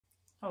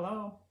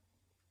Hello.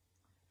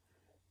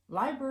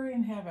 Library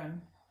in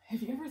heaven.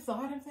 Have you ever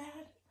thought of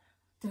that?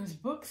 There's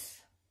books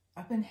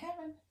up in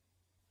heaven.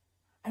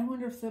 I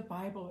wonder if the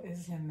Bible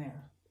is in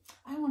there.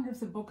 I wonder if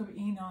the book of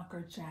Enoch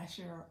or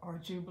Jasher or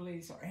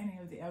Jubilees or any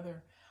of the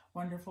other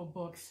wonderful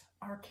books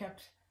are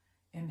kept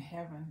in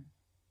heaven.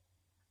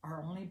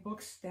 Are only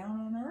books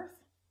down on earth?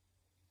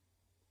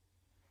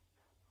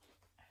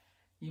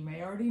 You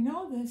may already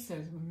know this.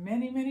 There's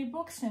many, many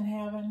books in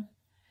heaven.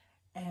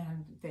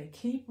 And they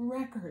keep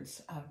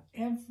records of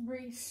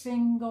every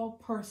single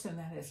person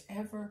that has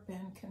ever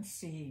been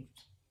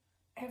conceived.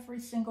 Every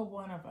single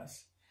one of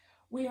us.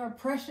 We are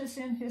precious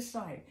in His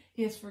sight.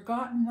 He has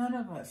forgotten none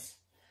of us.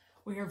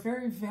 We are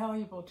very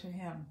valuable to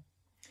Him.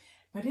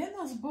 But in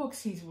those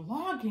books, He's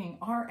logging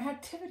our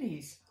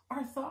activities,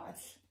 our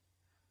thoughts,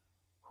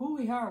 who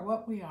we are,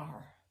 what we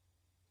are,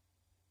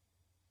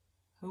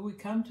 who we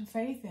come to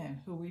faith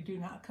in, who we do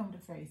not come to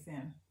faith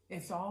in.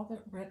 It's all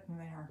written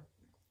there.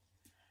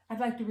 I'd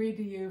like to read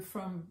to you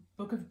from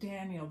Book of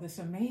Daniel, this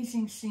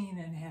amazing scene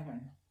in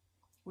heaven,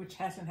 which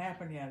hasn't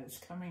happened yet. It's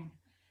coming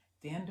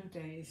at the end of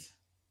days.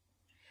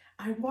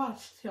 I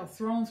watched till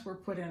thrones were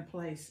put in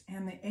place,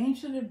 and the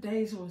Ancient of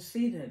Days was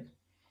seated.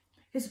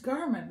 His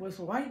garment was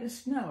white as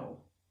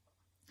snow,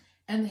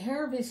 and the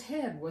hair of his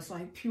head was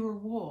like pure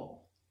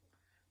wool.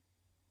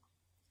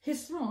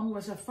 His throne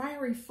was a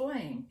fiery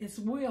flame, its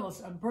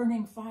wheels a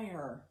burning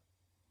fire.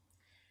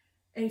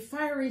 A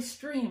fiery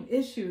stream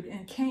issued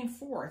and came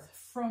forth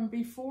from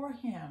before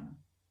him.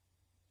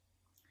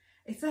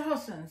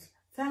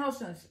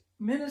 Thousands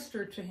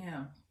ministered to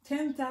him.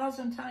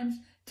 10,000 times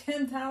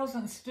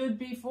 10,000 stood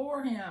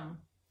before him.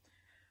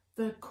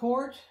 The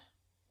court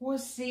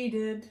was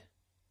seated,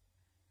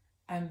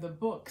 and the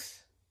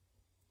books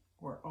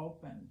were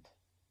opened.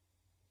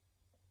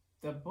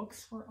 The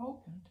books were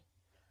opened.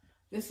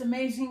 This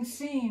amazing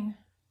scene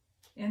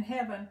in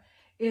heaven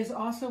is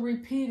also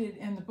repeated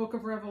in the book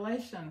of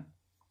Revelation.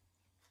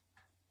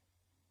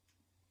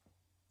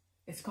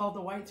 It's called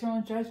the White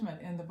Throne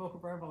Judgment in the book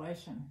of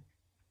Revelation.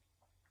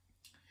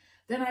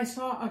 Then I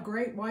saw a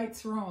great white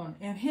throne,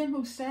 and him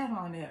who sat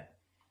on it,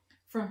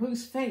 from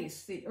whose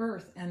face the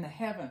earth and the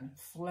heaven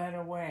fled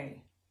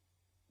away.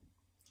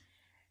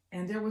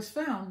 And there was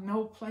found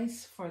no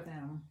place for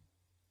them.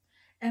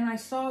 And I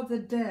saw the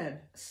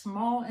dead,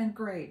 small and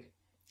great,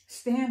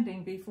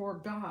 standing before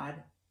God,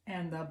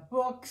 and the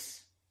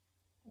books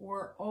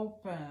were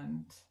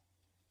opened.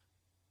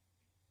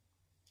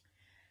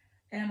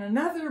 And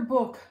another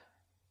book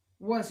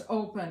was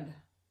opened,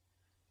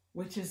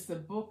 which is the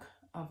book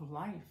of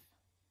life.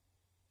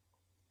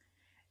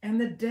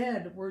 And the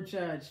dead were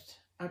judged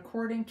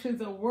according to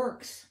the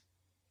works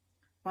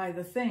by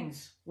the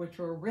things which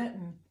were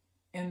written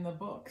in the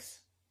books.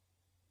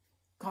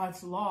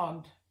 God's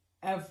logged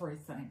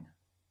everything.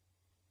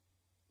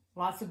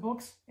 Lots of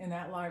books in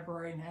that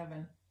library in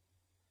heaven.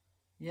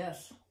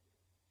 Yes.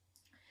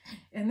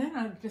 And then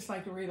I'd just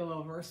like to read a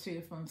little verse to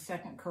you from 2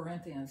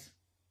 Corinthians.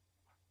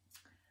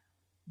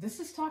 This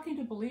is talking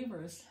to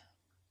believers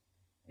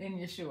in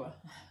Yeshua.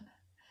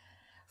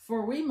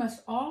 For we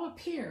must all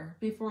appear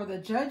before the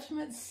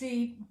judgment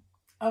seat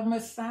of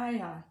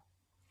Messiah,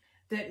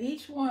 that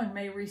each one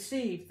may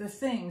receive the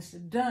things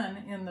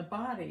done in the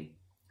body,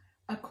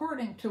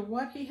 according to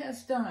what he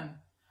has done,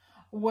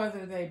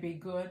 whether they be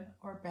good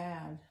or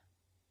bad.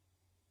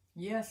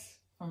 Yes,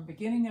 from the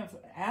beginning of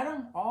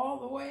Adam all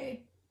the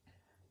way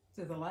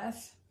to the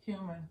last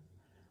human,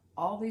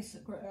 all these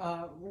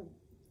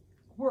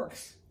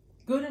works,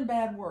 good and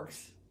bad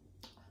works,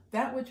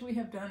 that which we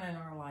have done in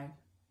our life.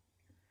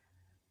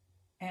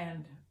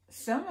 And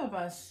some of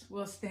us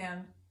will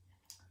stand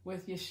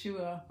with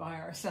Yeshua by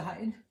our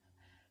side,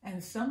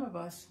 and some of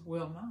us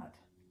will not.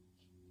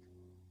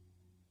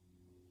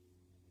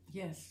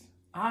 Yes,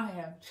 I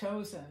have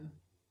chosen,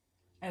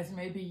 as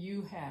maybe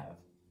you have,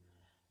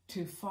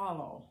 to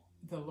follow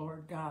the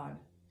Lord God,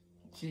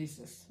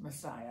 Jesus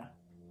Messiah.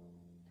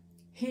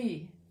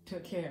 He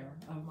took care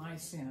of my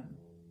sin.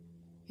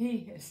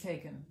 He has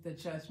taken the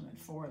judgment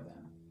for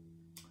them.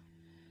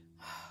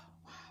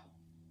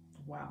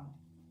 Wow.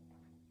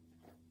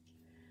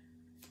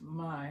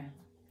 My.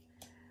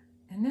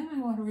 And then I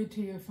want to read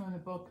to you from the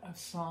book of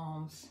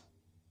Psalms.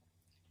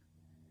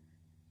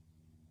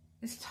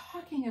 It's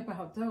talking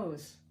about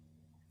those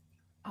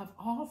of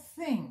all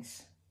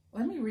things.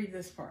 Let me read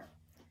this part.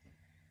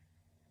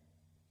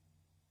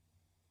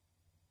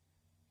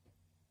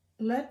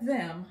 Let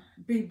them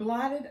be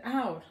blotted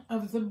out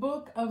of the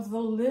book of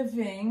the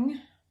living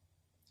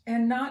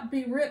and not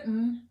be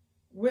written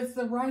with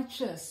the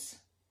righteous.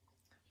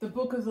 The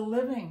book of the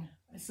living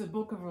is the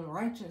book of the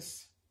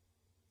righteous.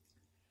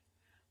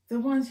 The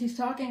ones he's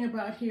talking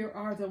about here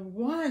are the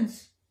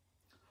ones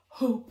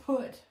who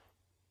put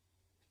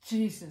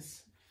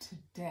Jesus to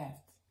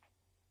death.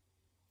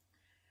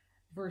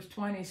 Verse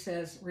 20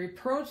 says,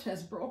 reproach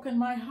has broken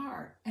my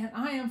heart, and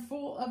I am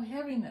full of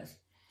heaviness.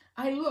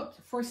 I looked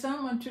for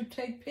someone to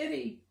take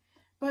pity,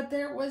 but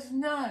there was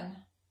none.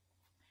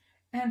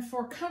 And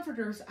for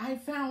comforters I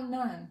found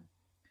none.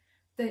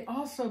 They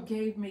also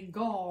gave me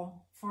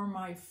gall for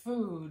my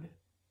food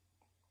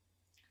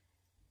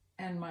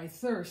and my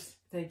thirst,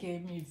 they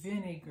gave me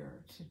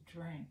vinegar to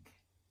drink.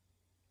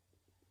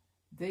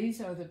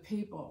 These are the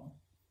people.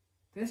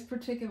 This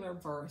particular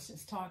verse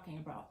is talking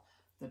about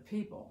the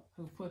people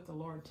who put the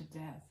Lord to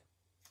death.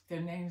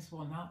 Their names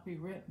will not be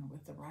written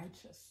with the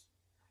righteous.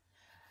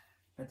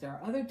 But there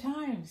are other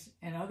times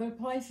and other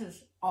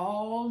places,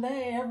 all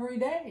day, every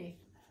day,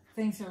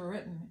 things are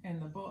written in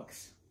the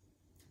books.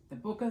 The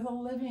book of the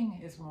living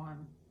is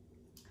one.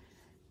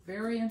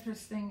 Very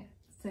interesting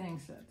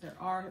things that there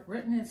are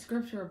written in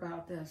Scripture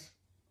about this.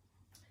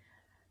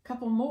 A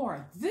couple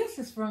more. This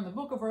is from the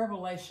book of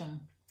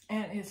Revelation,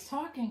 and it's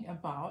talking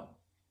about,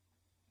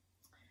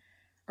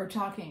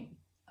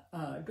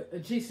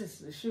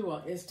 Jesus,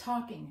 Yeshua, is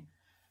talking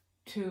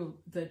to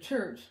the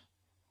church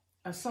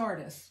of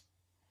Sardis,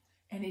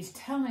 and he's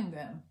telling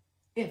them,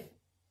 it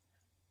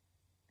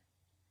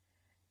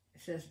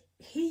says,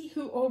 he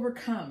who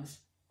overcomes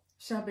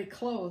shall be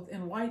clothed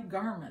in white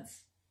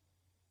garments,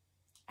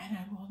 and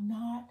I will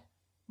not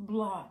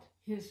blot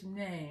his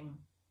name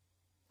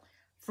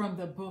from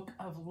the book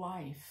of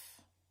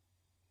life,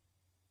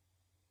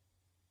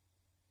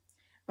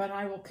 but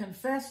I will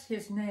confess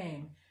his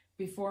name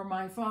before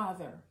my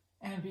Father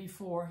and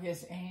before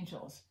his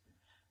angels.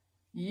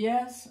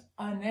 Yes,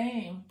 a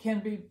name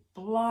can be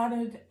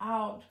blotted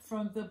out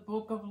from the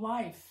book of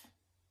life.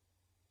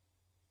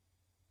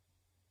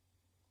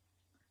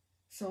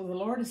 So the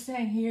Lord is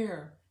saying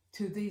here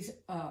to these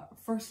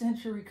first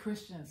century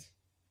Christians,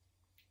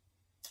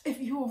 if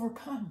you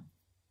overcome,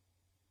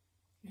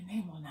 your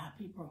name will not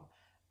be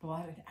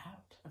blotted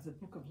out of the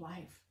book of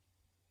life.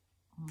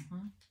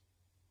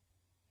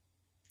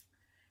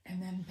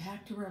 And then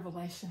back to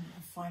Revelation,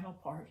 the final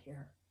part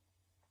here.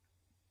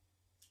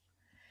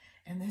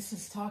 And this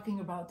is talking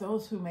about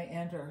those who may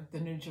enter the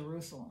New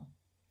Jerusalem.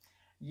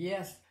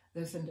 Yes,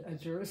 there's a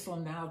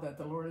Jerusalem now that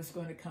the Lord is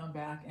going to come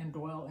back and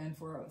dwell in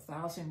for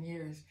 1,000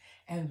 years.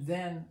 And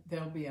then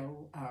there'll be a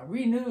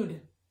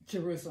renewed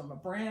Jerusalem, a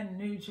brand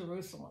new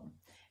Jerusalem.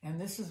 And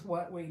this is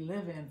what we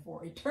live in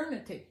for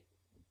eternity.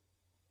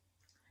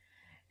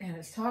 And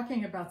it's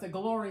talking about the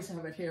glories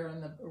of it here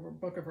in the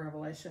book of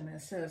Revelation.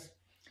 It says,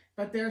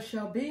 but there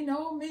shall be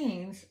no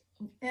means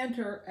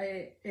enter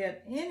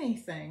at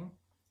anything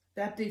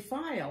that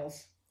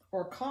defiles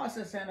or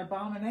causes an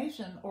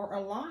abomination or a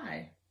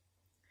lie,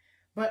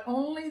 but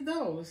only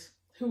those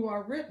who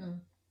are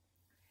written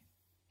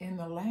in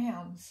the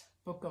Lamb's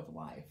book of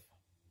life.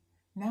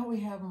 Now we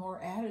have more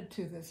added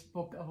to this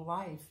book of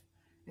life.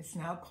 It's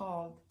now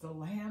called the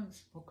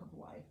Lamb's book of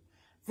life.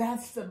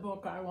 That's the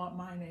book I want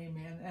my name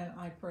in, and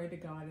I pray to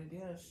God it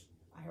is.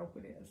 I hope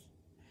it is.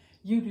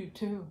 You do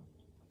too,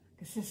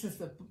 because this is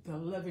the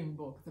living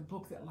book, the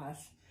book that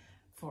lasts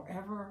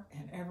forever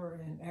and ever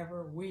and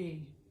ever.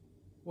 We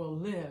will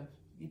live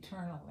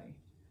eternally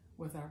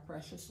with our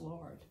precious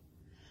Lord.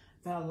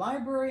 The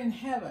library in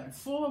heaven,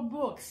 full of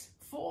books,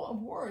 full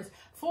of words,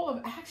 full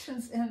of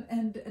actions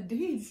and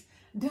deeds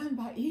done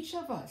by each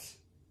of us.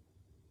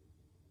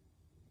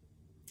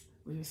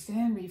 We will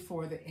stand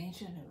before the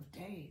Ancient of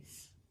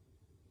Days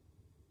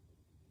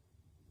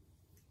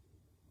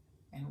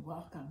and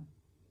welcome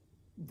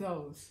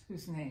those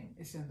whose name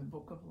is in the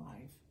book of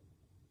life.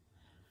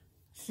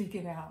 Seek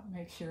it out.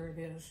 Make sure it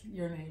is.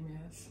 Your name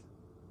is.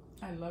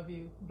 I love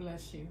you.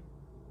 Bless you.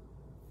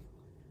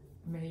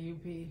 May you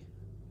be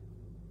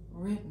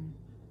written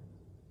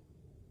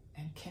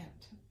and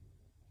kept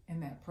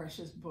in that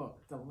precious book,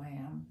 the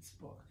Lamb's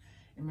book.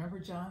 And remember,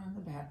 John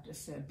the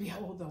Baptist said,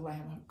 behold the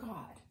Lamb of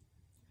God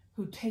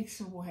who takes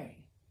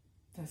away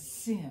the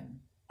sin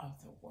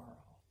of the world.